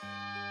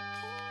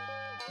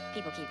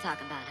People keep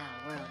talking about how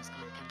the world is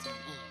going to come to an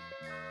end.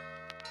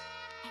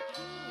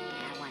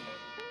 And I wonder,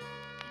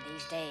 in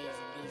these days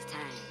and these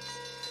times,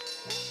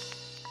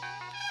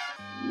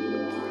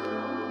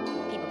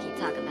 people keep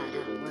talking about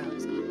how the world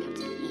is going to come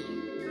to an end.